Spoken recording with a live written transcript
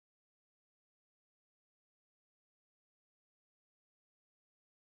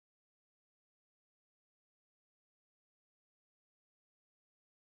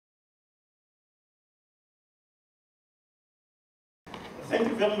Thank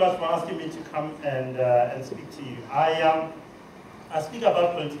you very much for asking me to come and speak to you. I speak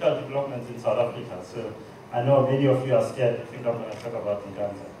about political developments in South Africa, so I know many of you are scared to think I'm going to talk about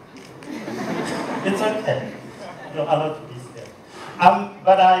Uganda. It's okay. You don't have to be scared.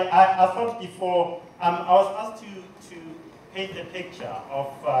 But I thought before, I was asked to paint a picture of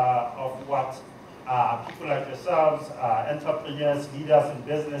what people like yourselves, entrepreneurs, leaders in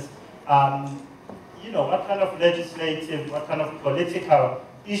business, you know, what kind of legislative, what kind of political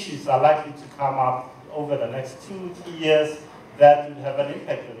issues are likely to come up over the next 2-3 years that will have an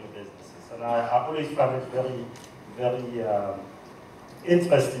impact on your businesses. And I always find it very, very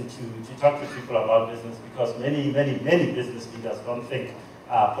interesting to talk to people about business, because many business leaders don't think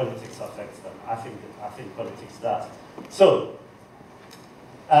politics affects them. I think politics does. So,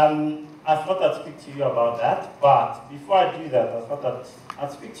 I thought I'd speak to you about that, but before I do that, I thought that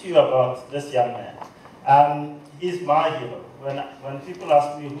I'd speak to you about this young man. He's my hero. When people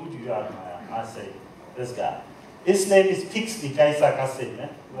ask me, who do you admire, I say, this guy. His name is Pixley Kaisa Kaseme.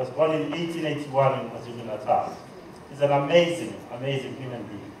 He was born in 1881 in KwaZulu-Natal. He's an amazing, amazing human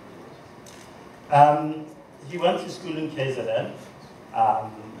being. He went to school in KZN.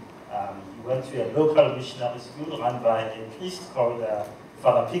 He went to a local missionary school run by a priest called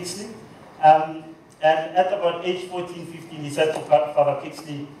Father Pixley. And at about age 14, 15, he said to Father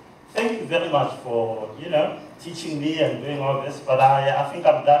Pixley, thank you very much for, you know, teaching me and doing all this, but I think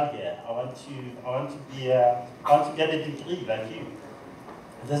I'm done here. I want to get a degree like you.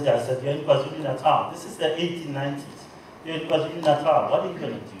 And this guy said, you're in KwaZulu-Natal. This is the 1890s. You're in KwaZulu-Natal. What are you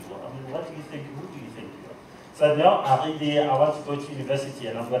going to do? I mean, what do you think? Who do you think you are? He said, no, I want to go to university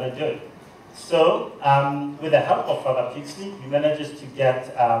and I'm going to do it. So, with the help of Father Pixley, he manages to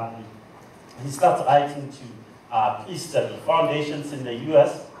get, he starts writing to priests and foundations in the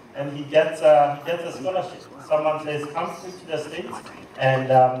US, and he gets a scholarship. Someone says, come through to the States, and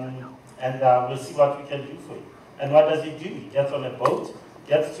we'll see what we can do for you. And what does he do? He gets on a boat,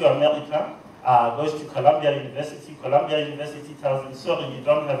 gets to America, goes to Columbia University. Columbia University tells him, sorry, you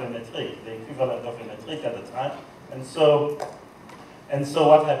don't have a matric, the equivalent of a matric at the time. And so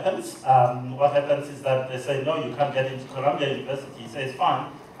what happens? What happens is that they say, no, you can't get into Columbia University. He says,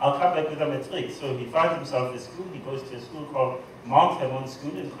 fine, I'll come back with a matric. So he finds himself a school. He goes to a school called Mount Hermon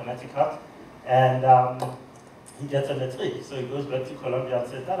School in Connecticut, and he gets a matric. So he goes back to Columbia and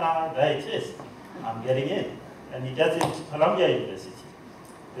says, ta-da, there it is. I'm getting in. And he gets into Columbia University.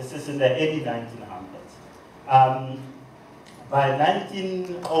 This is in the early 1900s. By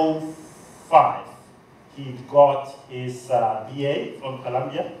 1905, he got his BA from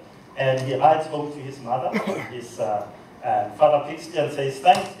Columbia, and he writes home to his mother, his Father Pixley, and says,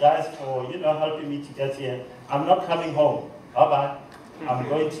 thanks guys for, you know, helping me to get here. I'm not coming home. Bye-bye. I'm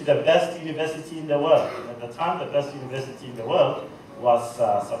going to the best university in the world. And at the time, the best university in the world was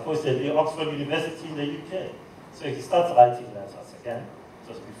supposed to be Oxford University in the UK. So he starts writing letters again,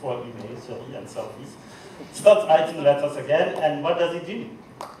 just before email, sorry, and selfies. Starts writing letters again, and what does he do?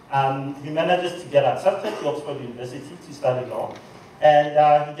 He manages to get accepted to Oxford University to study law, and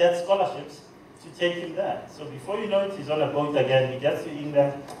he gets scholarships to take him there. So before you know it, he's on a boat again. He gets to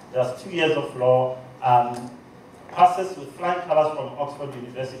England, does 2 years of law, passes with flying colors from Oxford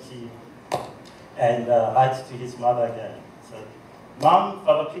University, and writes to his mother again. So, Mom,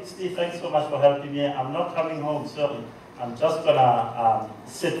 Father Pixley, thanks so much for helping me. I'm not coming home, sorry. I'm just gonna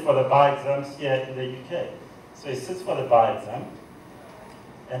sit for the bar exams here in the UK. So he sits for the bar exam,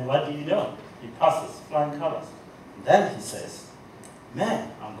 and what do you know? He passes, flying colors. And then he says,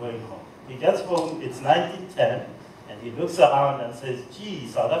 man, I'm going home. He gets home, it's 1910, and he looks around and says, gee,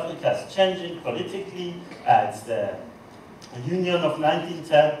 South Africa is changing politically. It's the Union of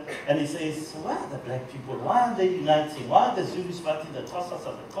 1910. And he says, why are the black people, why are they uniting? Why are the Zulus fighting the Xhosas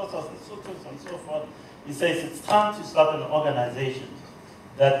and the Xhosas and Sotos and so forth? He says, it's time to start an organization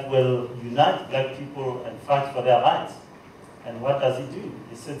that will unite black people and fight for their rights. And what does he do?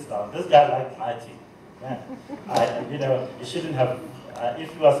 He sits down. This guy likes writing. Man, you know, he shouldn't have,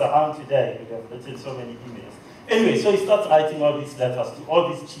 if he was around today, he would have written so many emails. Anyway, so he starts writing all these letters to all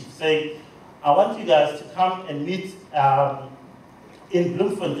these chiefs saying, I want you guys to come and meet in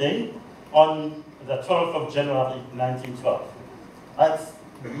Bloemfontein on the 12th of January 1912. That's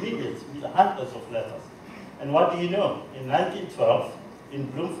millions, hundreds of letters. And what do you know? In 1912, in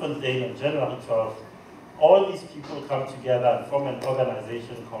Bloemfontein on January 12th, all these people come together and form an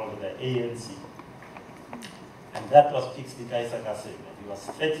organization called the ANC. And that was Pixley Kaisa Kaseme. He was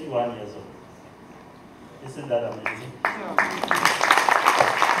 31 years old. Isn't that amazing?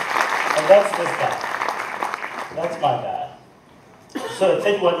 And that's this guy. That's my guy. So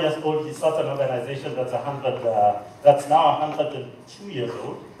 31 years old, he started an organization that's that's now 102 years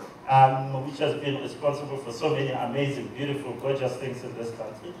old, which has been responsible for so many amazing, beautiful, gorgeous things in this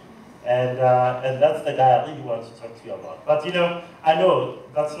country. And that's the guy I really want to talk to you about. But you know, I know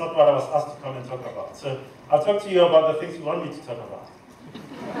that's not what I was asked to come and talk about. So I'll talk to you about the things you want me to talk about.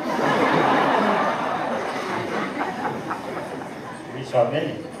 Which are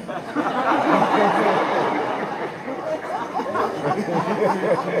many.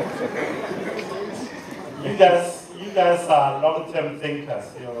 You guys are long-term thinkers.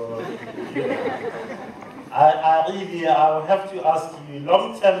 I will have to ask you,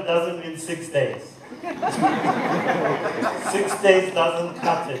 long-term doesn't mean 6 days. 6 days doesn't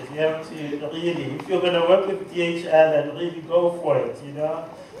cut it. You have to really, if you're going to work with DHL and really go for it, you know.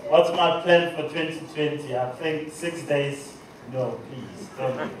 What's my plan for 2020? I think 6 days, no, please,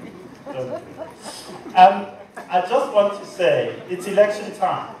 don't do it. Don't do it. I just want to say, it's election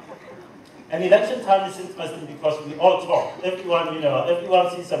time. And election time is interesting because we all talk. Everyone, you know, everyone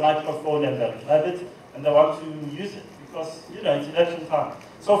sees a microphone and they grab it and they want to use it because, you know, it's election time.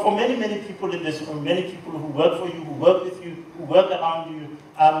 So for many, many people in this room, many people who work for you, who work with you, who work around you,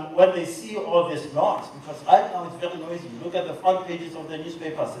 when they see all this noise, because right now it's very noisy. Look at the front pages of the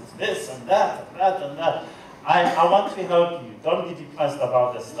newspapers. It's this and that and that and that. I want to help you. Don't be depressed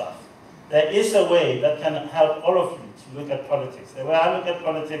about this stuff. There is a way that can help all of you to look at politics. The way I look at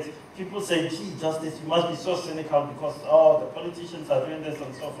politics, people say, gee, Justice, you must be so cynical because, oh, the politicians are doing this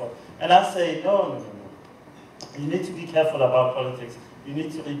and so forth. And I say, no. You need to be careful about politics. You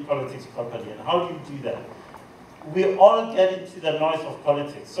need to read politics properly. And how do you do that? We all get into the noise of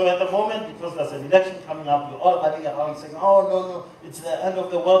politics. So at the moment, because there's an election coming up, we're all running around saying, oh, no, it's the end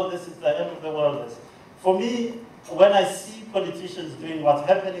of the world, this is the end of the world, this. For me, when I see politicians doing what's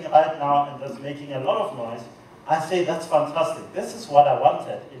happening right now and that's making a lot of noise, I say that's fantastic. This is what I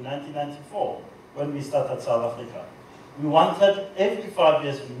wanted in 1994 when we started South Africa. We wanted, every 5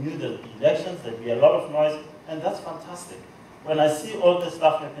 years we knew there'd be elections, there'd be a lot of noise, and that's fantastic. When I see all this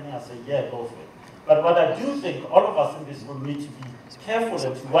stuff happening, I say, yeah, go for it. But what I do think all of us in this room need to be careful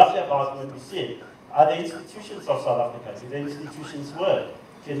and to worry about when we see it are the institutions of South Africa. Do the institutions work?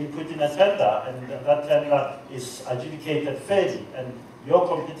 Can you put in a tender and that tender is adjudicated fairly and your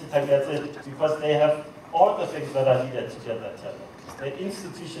competitor gets it because they have all the things that are needed to get that tender? The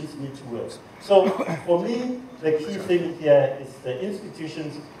institutions need to work. So for me, the key thing here is the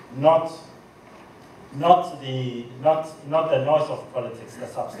institutions, not the noise of politics, the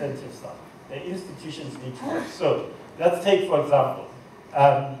substantive stuff. The institutions need to work. So let's take, for example,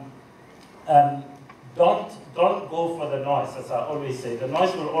 don't go for the noise, as I always say. The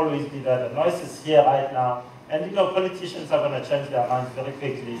noise will always be there. The noise is here right now. And you know, politicians are going to change their minds very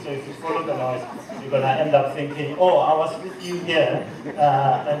quickly. So if you follow the noise, you're going to end up thinking, oh, I was with you here,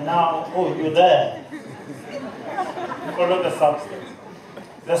 and now, oh, you're there. Follow the substance.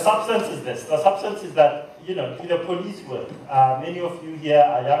 The substance is this. The substance is that, you know, do the police work? Many of you here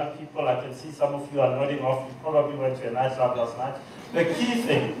are young people. I can see some of you are nodding off. You probably went to a night club last night. The key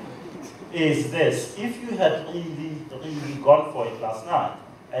thing is this. If you had really gone for it last night,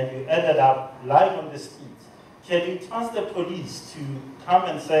 and you ended up lying on the street, can you trust the police to come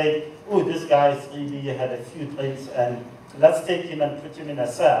and say, oh, this guy's really had a few drinks, and let's take him and put him in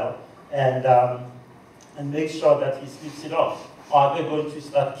a cell, and make sure that he sleeps it off? Or are they going to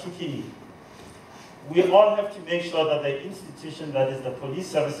start kicking him? We all have to make sure that the institution that is the police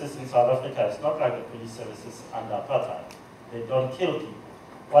services in South Africa is not like the police services under apartheid. They don't kill people.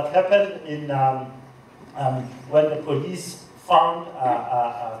 What happened in when the police found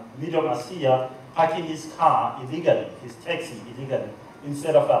Mido Masia parking his car illegally, his taxi illegally,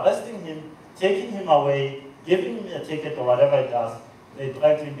 instead of arresting him, taking him away, giving him a ticket or whatever it does, they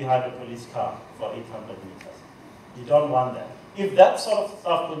dragged him behind the police car for 800 meters. You don't want that. If that sort of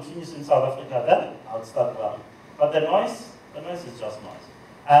stuff continues in South Africa, then I'll start worrying. But the noise is just noise.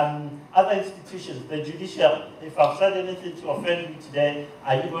 Other institutions, the judiciary, if I've said anything to offend you today,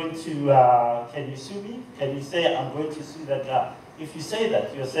 are you going to, can you sue me? Can you say, I'm going to sue that guy? If you say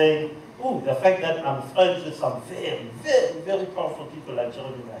that, you're saying, oh, the fact that I'm friends with some very, very, very powerful people like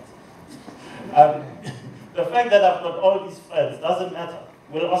Jeremy Max. The fact that I've got all these friends doesn't matter.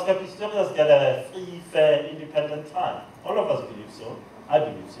 Will Oscar Pistorius get a free, fair, independent trial? All of us believe so. I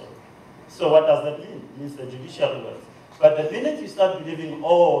believe so. So what does that mean? It means the judiciary works. But the minute you start believing,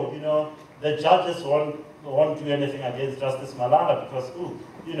 oh, you know, the judges won't do anything against Justice Malala because, ooh,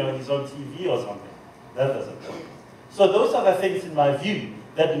 you know, he's on TV or something, that doesn't work. So those are the things, in my view,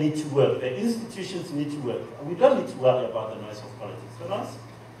 that need to work. The institutions need to work. We don't need to worry about the noise of politics. The noise,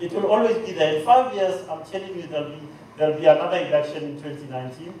 it will always be there. In 5 years, I'm telling you, there'll be There'll be another election in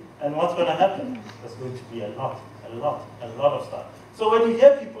 2019, and what's going to happen? There's going to be a lot of stuff. So when you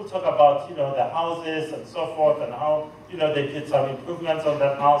hear people talk about, the houses and so forth, and how, they did some improvements on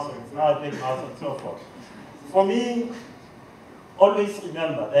that house, and it's now a big house and so forth. For me, always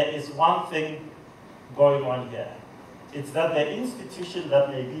remember, there is one thing going on here. It's that the institution that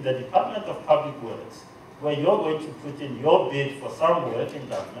may be the Department of Public Works, where you're going to put in your bid for some work in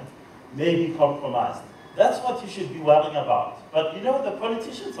government, may be compromised. That's what you should be worrying about. But the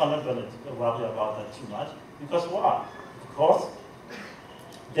politicians are not going to worry about that too much. Because why? Because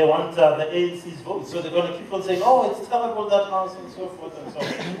they want the ANC's vote. So they're going to keep on saying, oh, it's terrible, that house, and so forth and so on.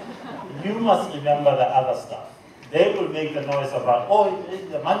 You must remember the other stuff. They will make the noise about, oh,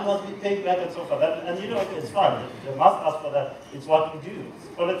 the money must be paid back and so forth. And it's fine. They must ask for that. It's what we do. It's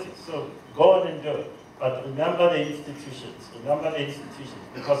politics. So go on and do it. But remember the institutions. Remember the institutions.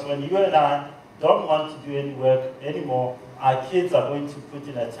 Because when you and I don't want to do any work anymore, our kids are going to put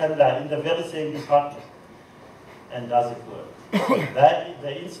in a tender in the very same department. And does it work?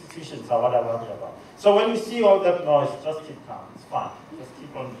 The institutions are what I worry about. So when you see all that noise, just keep calm. It's fine. Just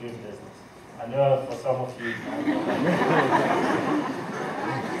keep on doing business. I know for some of you.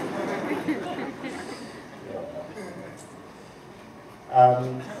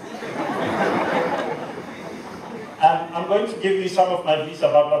 I'm going to give you some of my views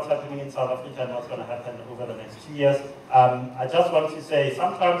about what's happening in South Africa and what's going to happen over the next 2 years. I just want to say,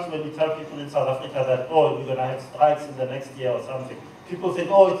 sometimes when you tell people in South Africa that, oh, we're going to have strikes in the next year or something, people think,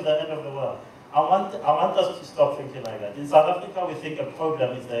 oh, it's the end of the world. I want us to stop thinking like that. In South Africa, we think a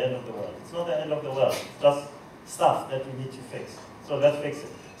problem is the end of the world. It's not the end of the world. It's just stuff that we need to fix. So let's fix it.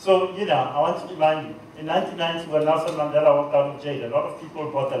 So, I want to remind you, in 1990, when Nelson Mandela walked out of jail, a lot of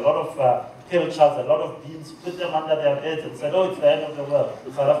people bought a lot of pilchards, a lot of beans, put them under their beds and said, oh, it's the end of the world.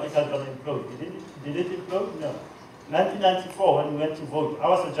 South Africa is going to implode. Did it implode? No. 1994, when we went to vote, I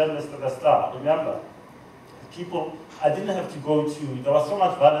was a journalist at the Star, remember? I didn't have to go to, there was so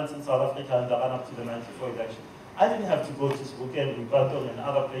much violence in South Africa in the run-up to the 94 election. I didn't have to go to Spokane, Uganda, and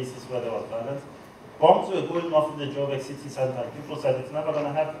other places where there was violence. Bombs were going off in the Joburg city center. People said it's never going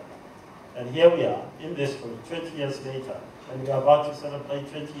to happen. And here we are, in this room, 20 years later, and we are about to celebrate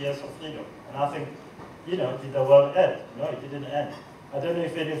 20 years of freedom. And I think, did the world end? No, it didn't end. I don't know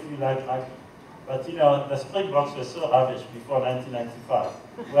if any of you like rugby, but the Springboks were so rubbish before 1995.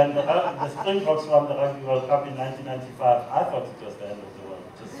 When the Springboks won the Rugby World Cup in 1995, I thought it was the end of the world.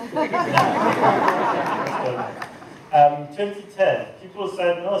 Just, 2010, people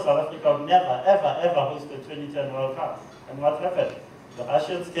said, no, South Africa would never, ever, ever host the 2010 World Cup. And what happened? The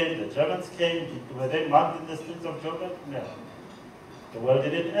Russians came, the Germans came, were they mugged in the streets of Joburg? No. The world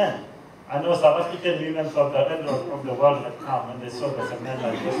didn't end. I know South African women thought the end of the world had come when they saw there's a man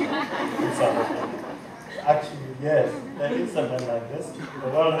like this in South Africa. Actually, yes, there is a man like this. The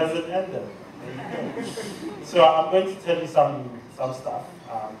world hasn't ended. So I'm going to tell you some stuff,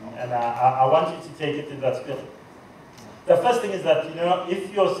 and I want you to take it in that spirit. The first thing is that,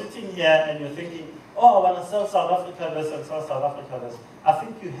 if you're sitting here and you're thinking, oh, I want to sell South Africa this and sell South Africa this, I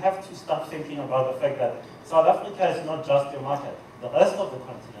think you have to start thinking about the fact that South Africa is not just your market. The rest of the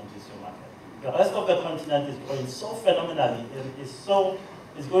continent is your market. The rest of the continent is growing so phenomenally and is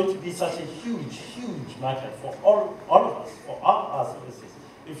going to be such a huge, huge market for all of us, for all our services.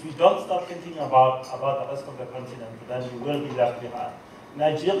 If you don't start thinking about the rest of the continent, then you will be left behind.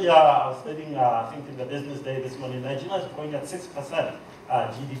 Nigeria, I was reading, I think in the Business Day this morning, Nigeria is growing at 6%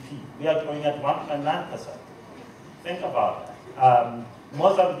 GDP. We are growing at 1.9%. Think about that.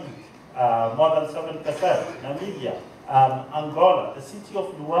 Mozambique, more than 7%. Namibia, Angola, the city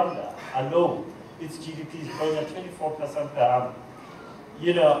of Luanda alone, its GDP is growing at 24% per annum.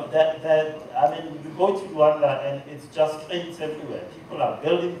 You go to Luanda and it's just cranes everywhere. People are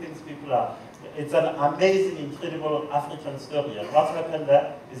building things, it's an amazing, incredible African story. And what's happened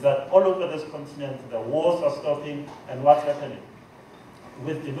there is that all over this continent, the wars are stopping, and what's happening?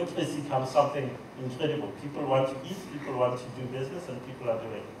 With democracy comes something incredible. People want to eat, people want to do business, and people are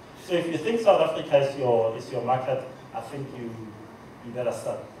doing it. So if you think South Africa is your market, I think you better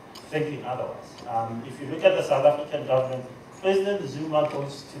start thinking otherwise. If you look at the South African government, President Zuma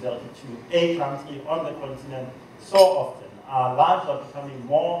goes to a country on the continent so often. Our lives are becoming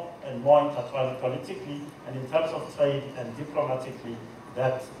more and more intertwined politically and in terms of trade and diplomatically,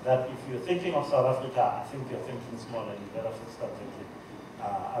 that if you're thinking of South Africa, I think you're thinking small and you better start thinking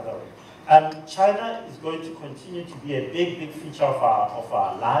other way. China is going to continue to be a big, big feature of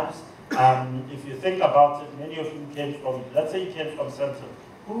our lives. If you think about it, many of you came from, let's say you came from Central.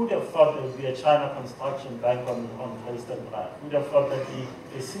 Who would have thought there would be a China construction bank on Holston Drive? Who would have thought there'd be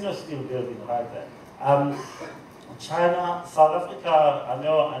a senior steel building right there? China, South Africa, I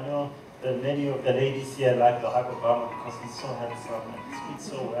know that many of the ladies here like Barack Obama because he's so handsome and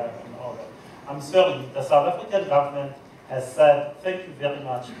speaks so well and all that. I'm sorry, the South African government has said, thank you very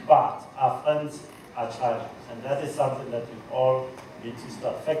much, but our friends are China. And that is something that you all need to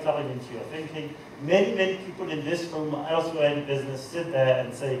start factoring into your thinking. Many people in this room, elsewhere in business, sit there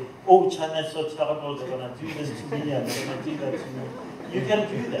and say, oh, China is so terrible, they're going to do this to me and they're going to do that to me. You can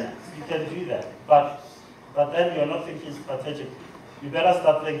do that. But then you're not thinking strategically. You better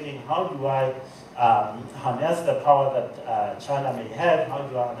start thinking, how do I harness the power that China may have? How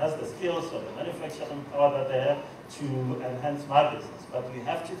do I harness the skills or the manufacturing power that they have to enhance my business? But you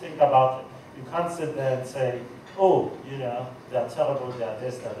have to think about it. You can't sit there and say, oh, they're terrible, they're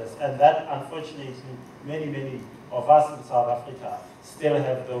this, they're this. And that, unfortunately, many of us in South Africa still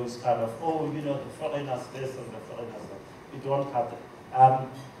have those kind of, oh, the foreigners this and the foreigners that. We don't cut it.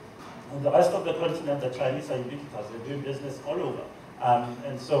 In the rest of the continent, the Chinese are ubiquitous. They're doing business all over.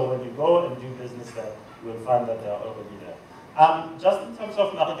 And so when you go and do business there, you will find that they're already there. Just in terms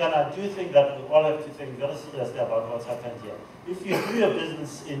of Marigan, I do think that we all have to think very seriously about what's happened here. If you do your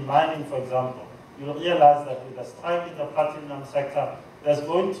business in mining, for example, you'll realize that with the strike in the platinum sector, there's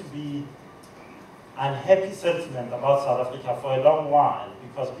going to be unhappy sentiment about South Africa for a long while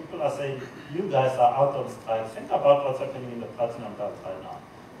because people are saying, you guys are out on strike. Think about what's happening in the platinum belt right now.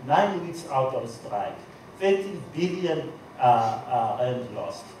 9 weeks out on strike, 13 billion rand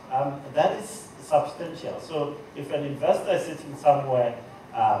lost. That is substantial. So if an investor is sitting somewhere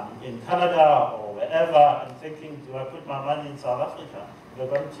in Canada or wherever and thinking, do I put my money in South Africa? They're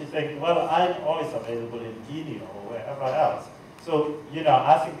going to think, well, iron ore is available in Guinea or wherever else. So,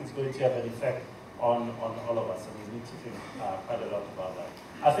 I think it's going to have an effect on all of us, and we need to think quite a lot about that.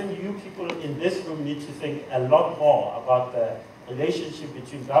 I think you people in this room need to think a lot more about the relationship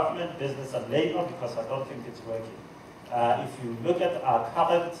between government, business, and labor, because I don't think it's working. If you look at our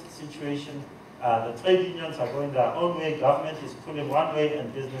current situation, the trade unions are going their own way, government is pulling one way,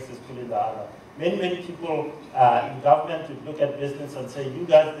 and business is pulling the other. Many people in government would look at business and say, you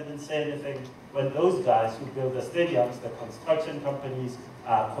guys didn't say anything, when those guys who build the stadiums, the construction companies,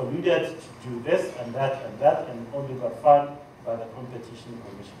 colluded to do this and that, and only got fined by the Competition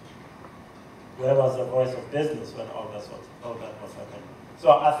Commission. Where was the voice of business when all that was happening?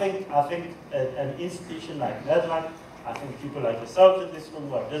 So I think an institution like NEDLAC, I think people like yourself in this room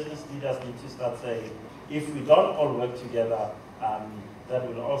who are business leaders need to start saying, if we don't all work together, then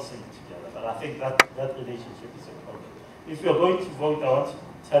we'll all sink together. But I think that relationship is a problem. If you're going to vote, I want to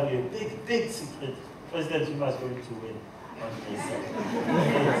tell you a big secret. President Zuma is going to win on May 7th.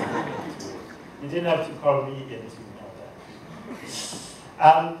 You didn't have to call me in to know that.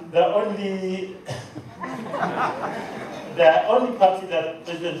 The only party that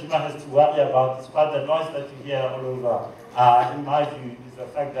President Zuma has to worry about, despite the noise that you hear all over, in my view, is the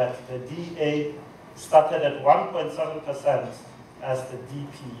fact that the DA started at 1.7% as the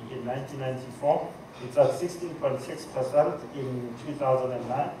DP in 1994. It's at 16.6% in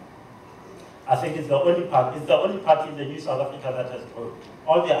 2009. I think it's the only party in the new South Africa that has grown.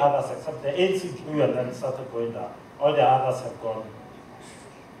 All the others, except the ANC, grew and then started going down. All the others have gone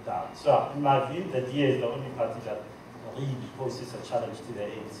down. So in my view, the DA is the only party that really poses a challenge to the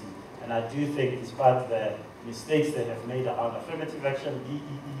ANC. And I do think, despite the mistakes they have made around affirmative action,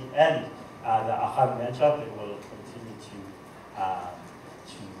 BEE, and the Ahad venture, they will continue to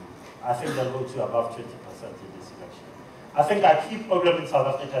I think they'll go to above 20% in this election. I think our key problem in South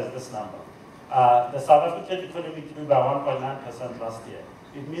Africa is this number. The South African economy grew by 1.9% last year.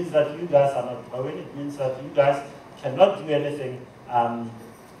 It means that you guys are not growing. It means that you guys cannot do anything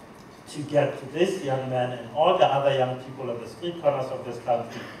to get to this young man and all the other young people on the street corners of this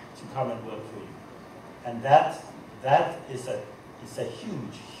country to come and work for you. And that is a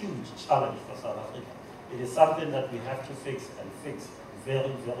huge challenge for South Africa. It is something that we have to fix and fix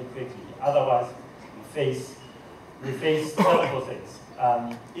very quickly. Otherwise, we face terrible things.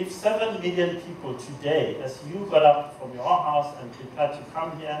 If 7 million people today, as you got up from your house and prepared to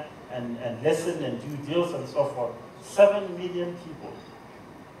come here and listen and do deals and so forth, 7 million people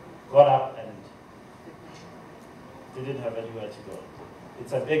got up and didn't have anywhere to go.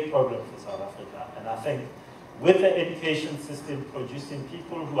 It's a big problem for South Africa. And I think with the education system producing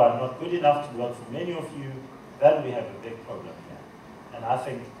people who are not good enough to work for many of you, then we have a big problem here. And I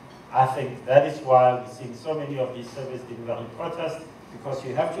think that is why we're seeing so many of these surveys being very protest, because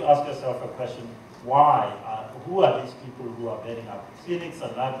you have to ask yourself a question, why? Who are these people who are burning up clinics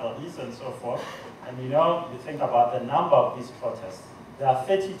and libraries and so forth? And you think about the number of these protests. There are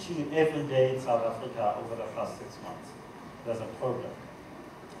 32 every day in South Africa over the past 6 months. There's a problem.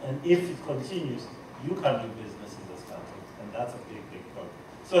 And if it continues, you can't do business in this country. And that's a big, big problem.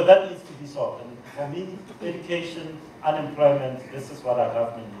 So that needs to be solved. And for me, education, unemployment, this is what our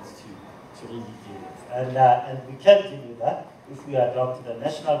government needs to really deal with. And we can deal with that if we adopt the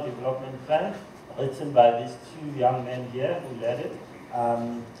National Development Plan written by these two young men here who led it.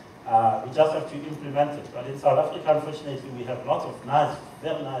 We just have to implement it. But in South Africa, unfortunately, we have lots of nice,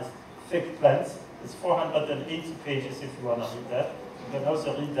 very nice, thick plans. It's 480 pages if you want to read that. You can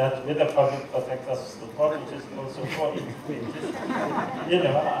also read that with the Public Protector's report, which is also 480 pages. You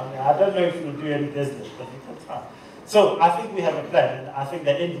know, I don't know if you'll do any business, but you can try. So I think we have a plan, and I think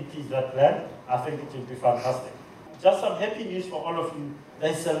the NDP is that plan. I think it will be fantastic. Just some happy news for all of you.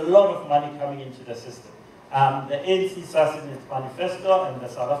 There's a lot of money coming into the system. The ANC says in its manifesto, and the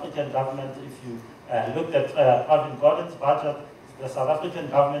South African government, if you looked at Pravin Gordhan's budget, the South African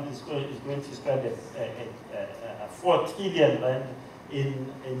government is going to spend a 4 trillion rand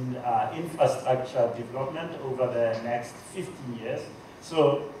in infrastructure development over the next 15 years.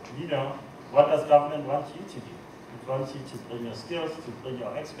 So, you know, what does government want you to do? It wants you to bring your skills, to bring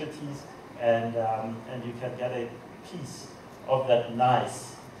your expertise, and you can get a piece of that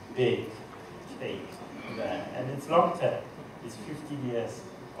nice, big cake there. And it's long term. It's 15 years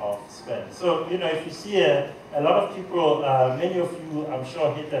of spend. So, you know, if you see a lot of people, many of you, I'm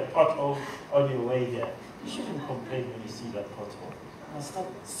sure, hit a pothole on your way here. You shouldn't complain when you see that pothole. And start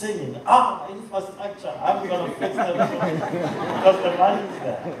singing, infrastructure, I'm going to fix that because the money is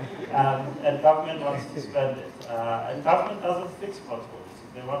there. And government wants to spend it. And government doesn't fix potholes.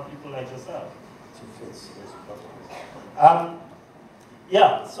 They want people like yourself to fix those potholes.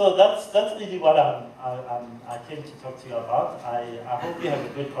 Yeah, so that's really what I came to talk to you about. I hope you have a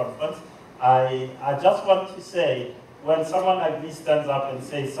good conference. I just want to say, when someone like me stands up and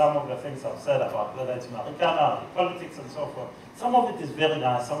says some of the things I've said about whether it's Marikana, politics and so forth, some of it is very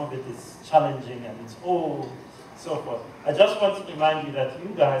nice, some of it is challenging, and it's all so forth. I just want to remind you that you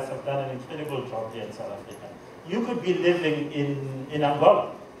guys have done an incredible job here in South Africa. You could be living in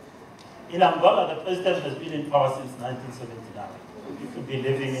Angola. In Angola, the president has been in power since 1979. You could be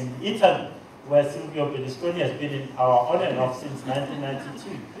living in Italy, where Silvio Berlusconi has been in power on and off since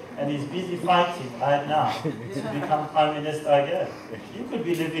 1992. And he's busy fighting right now to become prime minister again. You could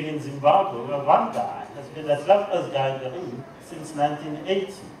be living in Zimbabwe, where one guy has been the toughest guy in the room since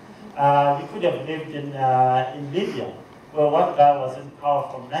 1980. You could have lived in Libya, where one guy was in power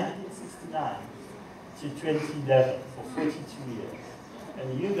from 1969 to 2011 for 42 years.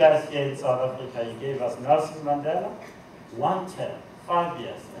 And you guys here in South Africa, you gave us Nelson Mandela, 1 term, 5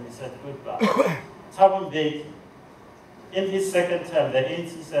 years, and he said goodbye. Thabo Mbeki, in his second term, the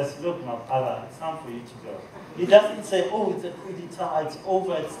ANC says, look, my brother, it's time for you to go. He doesn't say, oh, it's a coup d'etat, it's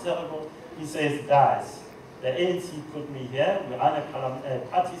over, it's terrible. He says, guys, the ANC put me here. We run a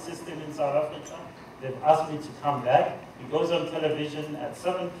party system in South Africa. They've asked me to come back. He goes on television at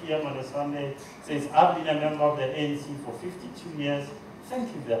 7 p.m. on a Sunday, says, I've been a member of the ANC for 52 years.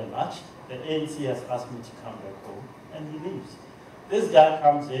 Thank you very much. The ANC has asked me to come back home, and he leaves. This guy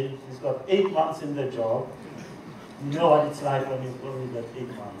comes in, he's got 8 months in the job. You know what it's like when you've only got 8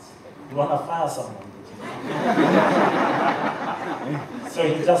 months. You want to fire someone, so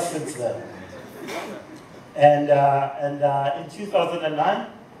he just sits there. And in 2009,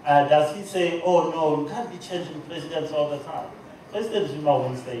 does he say, oh no, you can't be changing presidents all the time? President Zuma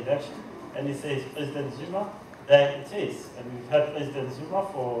wins the election, and he says, President Zuma, there it is. And we've had President Zuma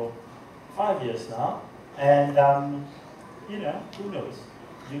for 5 years now, and you know, who knows?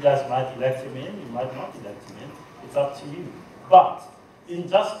 You guys might elect him in, you might not elect him in. It's up to you. But in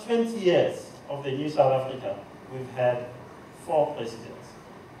just 20 years of the new South Africa, we've had 4 presidents.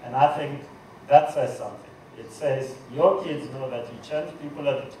 And I think that says something. It says, your kids know that you change people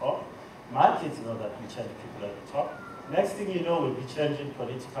at the top. My kids know that we change people at the top. Next thing you know, we'll be changing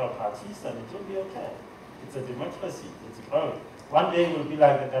political parties, and it will be okay. It's a democracy. It's growing. One day we'll be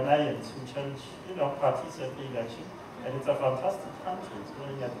like the Ghanaians who change, you know, parties every election. And it's a fantastic country. It's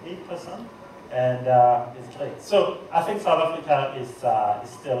growing at 8%. And it's great. So I think South Africa is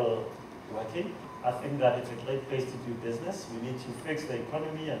still working. I think that it's a great place to do business. We need to fix the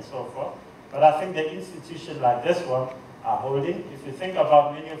economy and so forth. But I think the institutions like this one are holding. If you think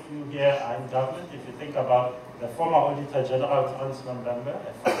about many of you here are in government, if you think about the former Auditor General, Hans November,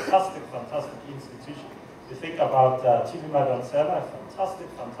 a fantastic, fantastic institution. If you think about Chilima Donsela, a fantastic,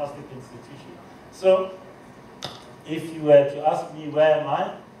 fantastic institution. So if you were to ask me where am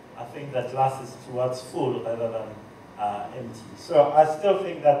I think that glass is towards full rather than empty. So I still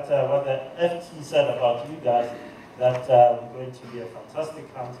think that what the FT said about you guys, that we're going to be a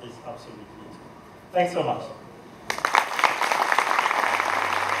fantastic country is absolutely true. Thanks so much.